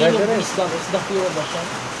 The beginning of Reverence. wisdom is the fear of Hashem.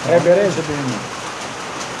 Reverence. Ano sabihin mo?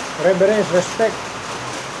 Reverence, respect,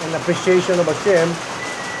 and appreciation of Hashem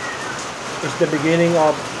is the beginning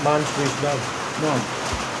of man's wisdom. No.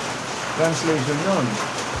 Translation nun.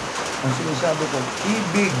 Ang sinasabi ko,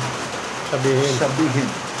 ibig sabihin.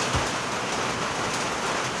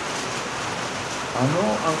 Ano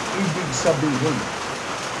ang ibig sabihin?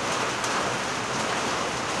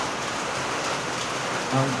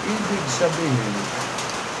 Ang ibig sabihin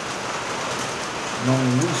ng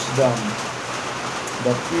wisdom,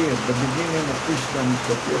 the fear, the beginning of wisdom is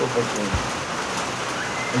the fear of Hashem,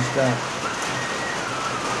 is that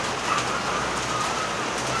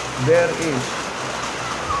there is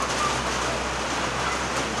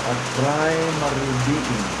a primary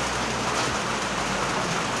being.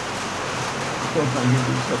 Ito ang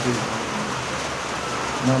ibig sabihin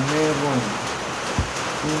na merong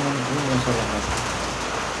unang-una sa lahat.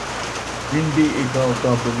 Hindi ikaw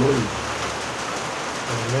kabuloy.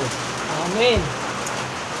 Amen. Amen.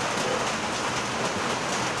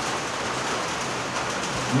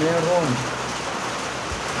 meron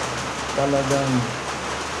talagang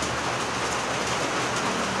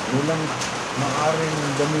walang maaaring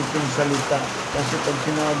gamitin salita. Kasi pag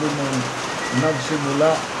sinabi mo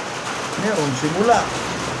nagsimula, meron simula.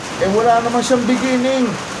 Eh wala naman siyang beginning.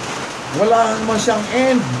 Wala naman siyang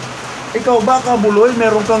end. Ikaw ba, Kabuloy,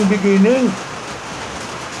 meron kang beginning?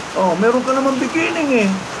 Oh, meron ka naman beginning eh.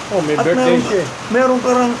 Oh, may birthday siya.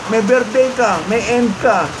 May birthday ka, may end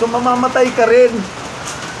ka. So mamamatay ka rin.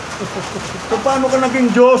 So paano ka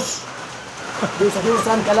naging Diyos?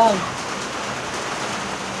 Diyos-Diyosan ka lang.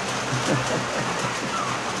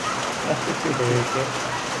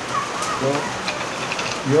 So,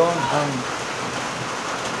 yun ang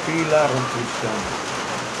pillar of Christian.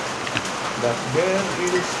 That there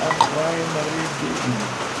is a primary being.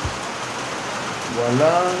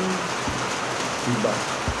 Walang iba.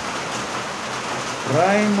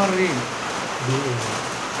 Primary Being.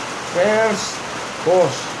 first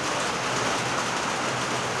cause.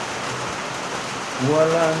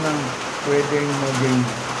 Wala nang pwedeng maging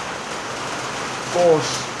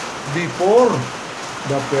cause before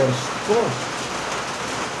the first cause.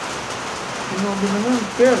 Sinabi naman,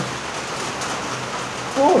 first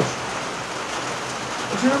cause.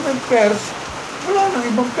 Kasi naman first, wala nang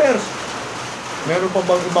ibang first. Meron pa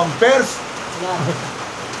bang ibang first? Wala.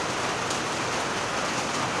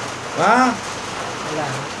 Ha? Wala.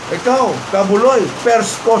 Ikaw, Kabuloy,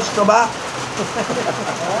 first cause ka ba?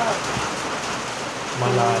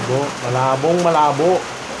 Malabo. Malabong malabo.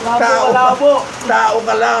 Malabo. Tao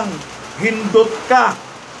ka lang. Hindot ka.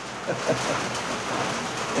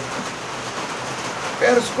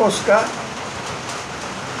 First cause ka.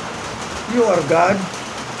 You are God.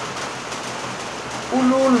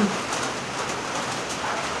 Ulul.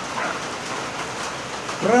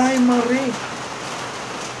 Primary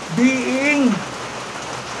being.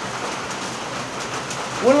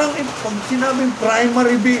 Pag sinabing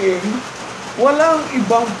primary being, walang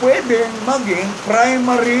ibang pwedeng maging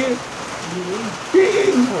primary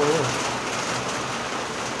being.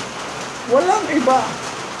 Walang iba.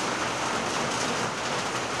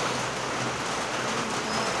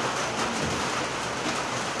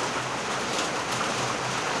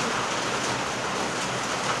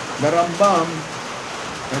 The Rambam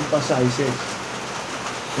emphasizes.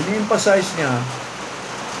 Ini-emphasize niya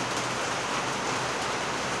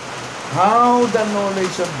how the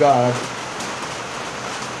knowledge of God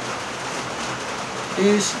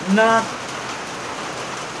is not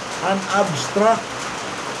an abstract.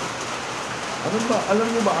 Alam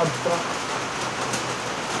niyo ba abstract?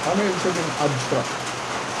 Ano yung sabihin abstract?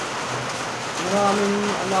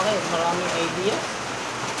 Maraming idea.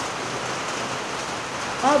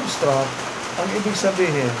 Abstract, ang ibig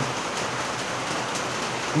sabihin,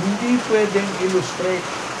 hindi pwedeng illustrate,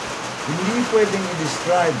 hindi pwedeng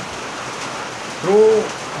i-describe through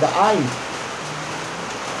the eye.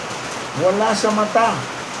 Wala sa mata.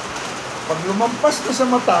 Pag lumampas na sa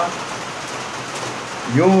mata,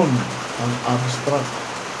 yun ang abstract.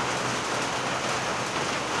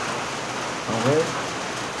 Okay?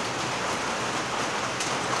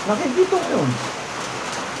 Nakikita mo yun.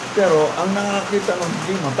 Pero ang nakakita ng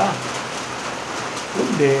hindi mata,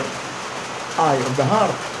 kundi eye of the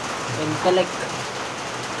heart. Intellect.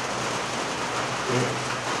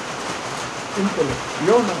 Intellect.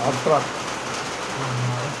 Yun ang abstract.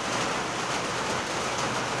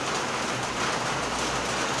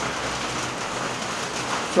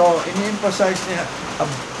 So, ini-emphasize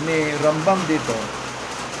ni Rambam dito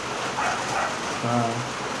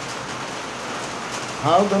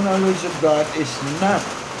how the knowledge of God is not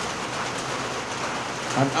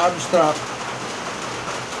an abstract,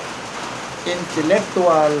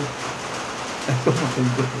 intellectual,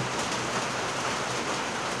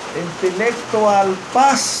 intellectual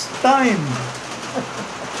pastime.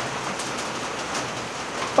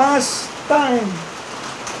 Pastime.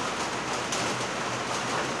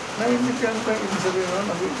 Naiintindihan ko yung ibig sabihin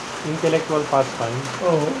na Intellectual pastime.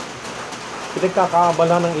 Oo.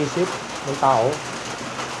 Pinagkakaabala ng isip ng tao.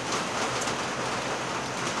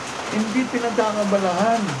 Hindi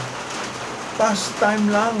pinagkakabalahan. Pastime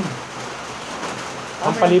lang.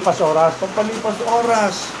 Pampalipas oras. Pampalipas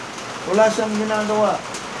oras. Wala siyang ginagawa.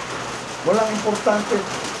 Walang importante.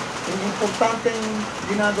 Yung importanteng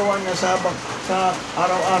ginagawa niya sa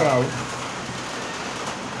araw-araw,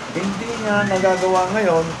 hindi niya nagagawa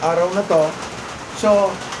ngayon, araw na to.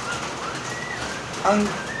 So, ang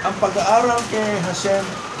pag-aaral kay Hashem,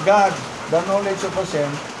 God, the knowledge of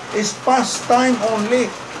Hashem, is pastime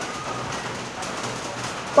only.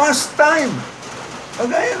 Pastime.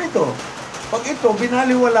 Kagaya nito. Pag ito,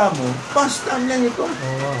 binaliwala mo, pastime lang ito.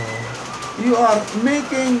 You are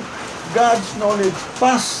making God's knowledge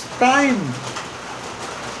pastime.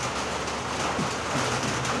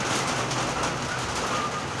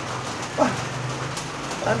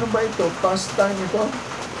 Ano ba ito? Pastime ito?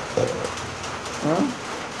 Ha?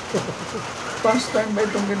 Pastime ba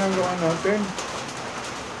itong ginagawa natin?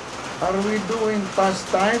 Are we doing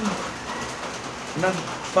pastime?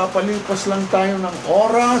 Nagpapalipas lang tayo ng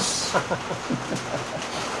oras?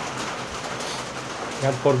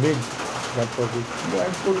 God forbid. God forbid.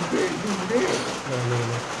 God forbid. Hindi.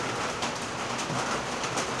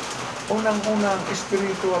 Unang-unang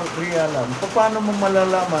spiritual realm. Paano mo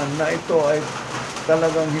malalaman na ito ay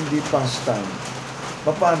talagang hindi pastime?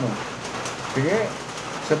 Paano? Sige,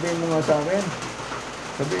 sabihin mo nga sa akin.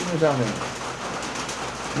 Sabihin mo sa akin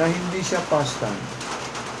na hindi siya pastime.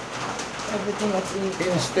 Everything at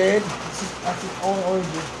Instead, at its own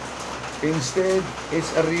order. instead,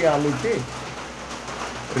 it's a reality.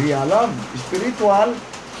 Realm. Spiritual,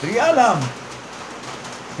 realm.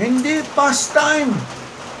 Hindi pastime.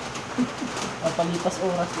 Palipas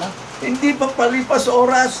oras lang. Hindi pa palipas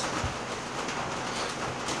oras.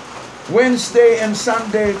 Wednesday and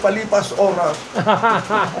Sunday, palipas oras.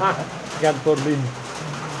 God forbid.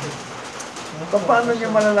 Paano niyo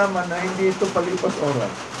malalaman na hindi ito palipas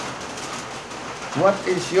oras? What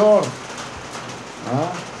is your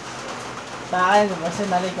Sa akin,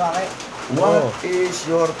 personally ko akin, what is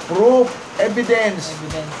your proof, evidence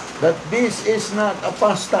evidence. that this is not a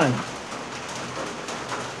pastime?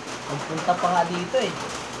 Pagpunta pa nga dito eh.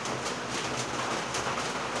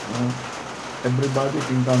 Everybody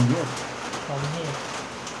can come here. From here.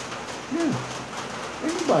 Yeah.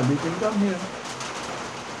 Anybody can come here.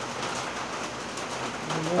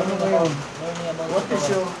 Ano ngayon? What is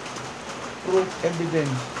your proof,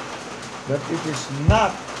 evidence that it is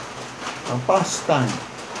not a pastime?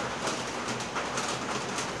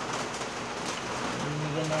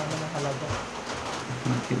 Binigyan na naman ng halaga.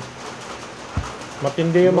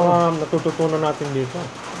 Matindi yung mga natututunan natin dito.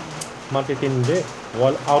 Matitindi.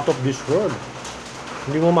 Out of this world.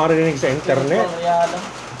 Hindi mo maririnig sa internet.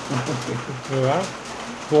 Diba?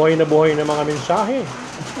 Buhay na mga mensahe.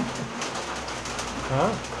 Ha?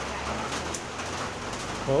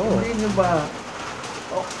 Oo. Hindi nyo ba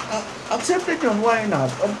accepted yun? Why not?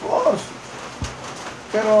 Of course.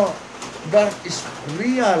 Pero that is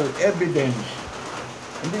real evidence.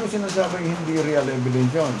 Hindi ko sinasabing hindi real evidence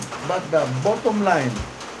yun. But the bottom line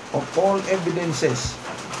of all evidences,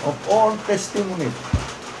 of all testimonies,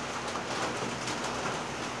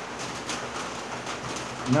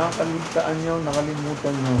 nakalimutan nyo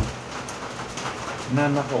na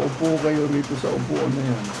nakaupo kayo rito sa upuan na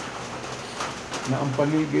yan, na ang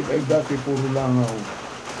paligid ay dati puro langaw,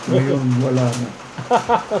 ngayon wala na.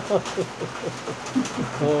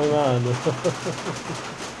 Oo nga, ano.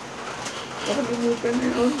 Nakalimutan nyo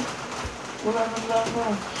yun. Wala nang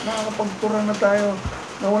langaw. Nakakapagtura na tayo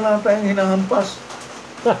na wala tayong hinahampas.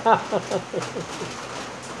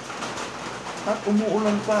 At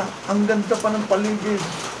umuulan pa. Ang ganda pa ng paligid.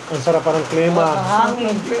 Ang sarap pa ng klima.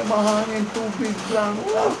 Hangin. Hangin, tubig lang.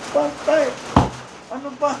 Wow, patay. Ano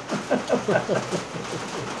pa?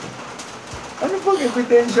 Ano pang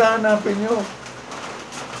ebidensya hanapin nyo?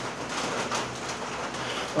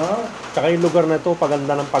 Ha? Tsaka yung lugar na ito,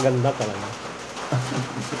 paganda ng paganda talaga.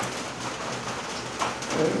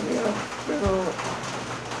 Pero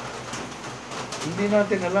hindi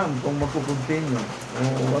natin alam kung magkukontinue o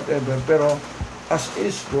whatever. Pero as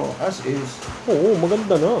is, bro, as is. Oo,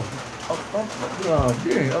 maganda na.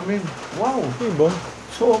 Grabe. I mean, wow. Diba?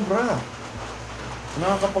 Sobra.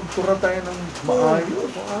 Nakakapagtura tayo ng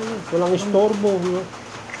maayos. Maayos. Walang istorbo. Diba?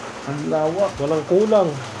 Ang lawak. Walang kulang.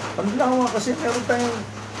 Ang lawak kasi meron tayong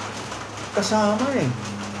kasama eh.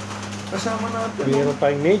 Kasama natin. Meron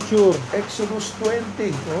tayong nature. Exodus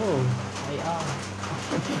 20. Oo. I am.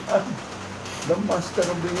 The master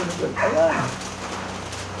of the universe. Ayan.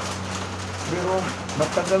 Pero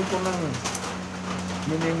matagal ko nang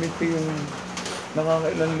minimiti yung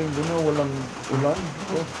nakakailang linggo na walang ulan.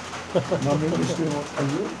 Namimiss ko yung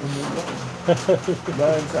ayun, umulan.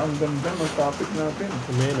 Dahil sa ang ganda ng topic natin.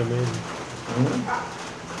 Amen, amen.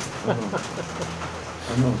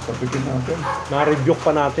 Ano, tapikin natin? Na-rebuke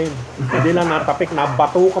pa natin. Hindi lang natapik,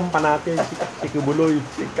 nabatukan pa natin si Kubuloy.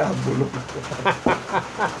 Si Kabuloy.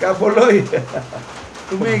 Kabuloy.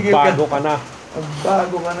 Tumigil ka. Bago ka na.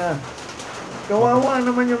 Bago ka na. Kawawa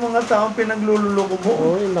naman yung mga taong pinaglululoko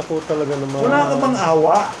mo. Oy, naku talaga naman. Wala ka bang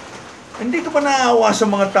awa? Hindi ka ba naawa sa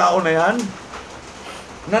mga tao na yan?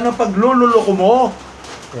 Na napaglululoko mo?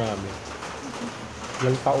 Grabe.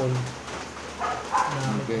 Ilang taon.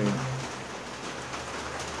 Okay.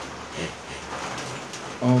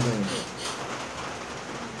 Okay.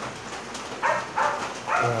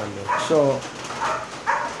 So,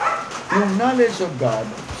 yung knowledge of God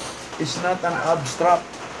is not an abstract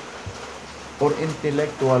or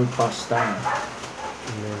intellectual pastime.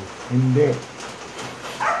 Amen. Hindi.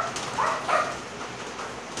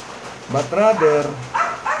 But rather,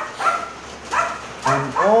 an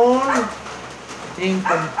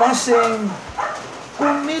all-encompassing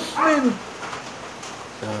commitment.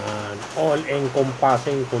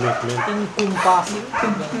 All-encompassing commitment. Encompassing.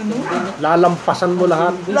 Lalampasan mo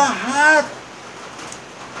lahat. Lahat.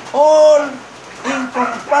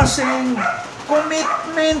 All-encompassing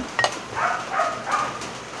commitment.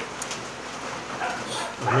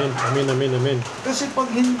 Amen, amen, amen, amen. Kasi pag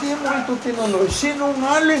hindi mo ito tinuloy,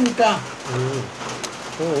 sinungaling ka.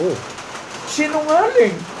 Oo.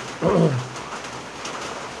 Sinungaling.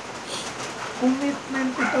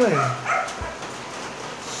 Commitment ito eh.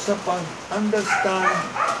 Sa pag-understand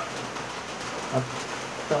at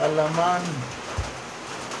kaalaman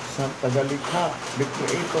sa tagalikha, the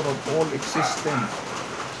creator of all existence.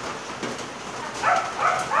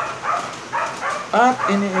 At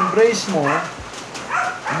ini-embrace mo,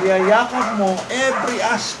 niyayakap mo every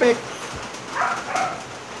aspect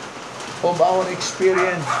of our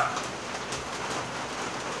experience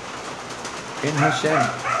in Hashem.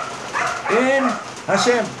 In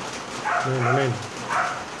Hashem. Amen, amen.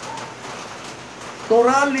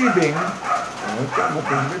 Torah living, ito mo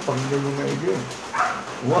kung may panggal mo na ito.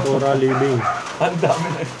 Wow. Torah living. Ang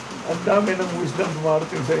dami ng wisdom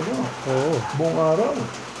dumarating sa inyo. Oo. Buong araw.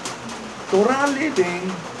 Torah living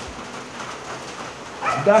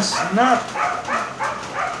does not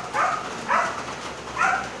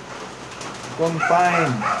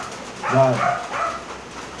confine God.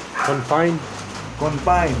 Confined.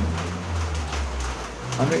 Confine.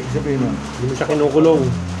 Ano ibig sabihin nun? Hindi mo siya kinukulong.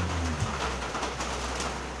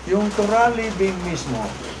 Yung Torah living mismo,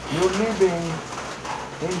 you're living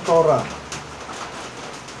in Torah.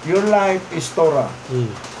 Your life is Torah.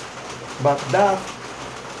 But that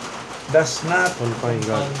does not Confine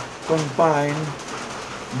God. confine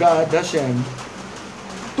God, Hashem,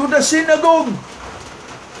 to the synagogue.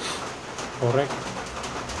 Correct.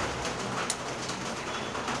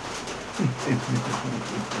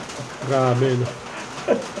 Grabe, no?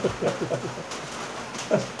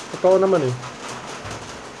 Totoo naman eh.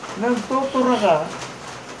 Nagtutura ka,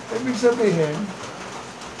 ibig sabihin,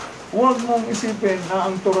 huwag mong isipin na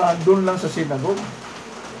ang Torah doon lang sa synagogue.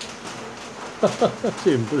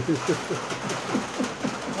 Simple.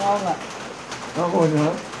 Oo nga. Ako niya.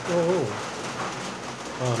 Oo.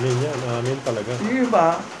 Amen yan. Amen talaga. Yung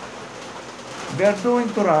iba, they're doing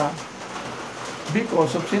Torah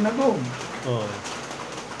because of synagogue. Oo.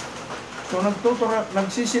 So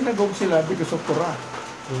nagsisinagog sila because of Torah.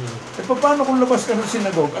 Eh paano kung labas ka ng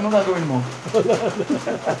synagogue? Anong gagawin mo?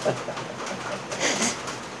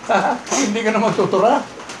 Hindi ka na magtutura?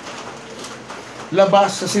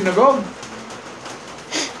 Labas sa synagogue?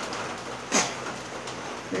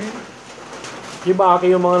 Iba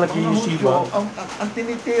kayo yung mga Mga nag-iisiba. Hudyo, ang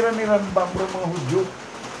tinitira ni Rambambro mga Hudyo,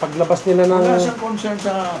 Paglabas nila ng... wala siyang concern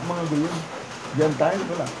sa mga guyon. Diyan tayo,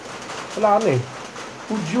 wala. Wala na eh.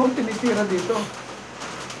 Hudyo ang tinitira dito.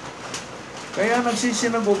 Kaya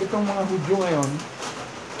nagsisinagog itong mga Hudyo ngayon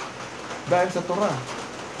dahil sa Torah.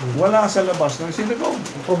 Wala sa labas ng sinagog.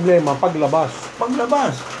 Ang problema, paglabas.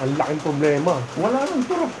 Paglabas, Ang laking problema. wala ng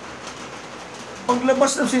Torah.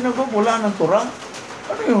 Paglabas ng sinagog, wala ng Torah.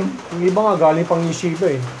 Ano yun? Yung iba nga galing pang yeshiva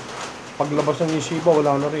eh. Paglabas ng yeshiva,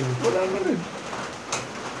 wala na rin. Wala na rin.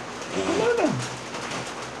 Wala na.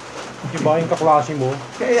 Iba yung kaklase mo.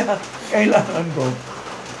 Kaya, kailangan ko,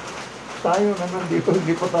 tayo na nandito,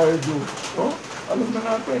 hindi pa tayo Jew. Oh, alam na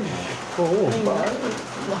natin. Oo.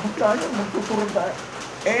 Lahat tayo, magtuturo tayo.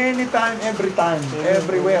 Anytime, every time,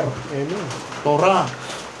 everywhere. Amen. Torah.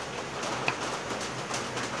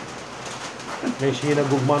 May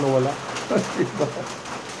sinagog man o wala. Diba?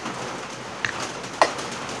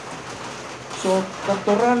 So, the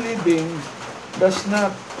Torah living does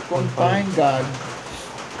not confine God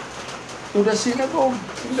to the synagogue.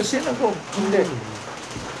 In the synagogue. Hindi.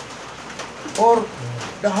 Or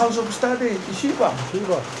the house of study, yeshiva.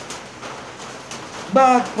 Yeshiva.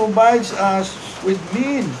 But provides us with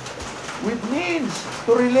means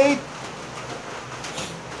to relate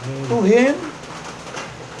to Him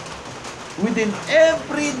within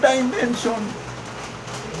every dimension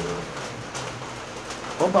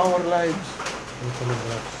of our lives.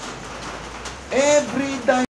 Every dimension.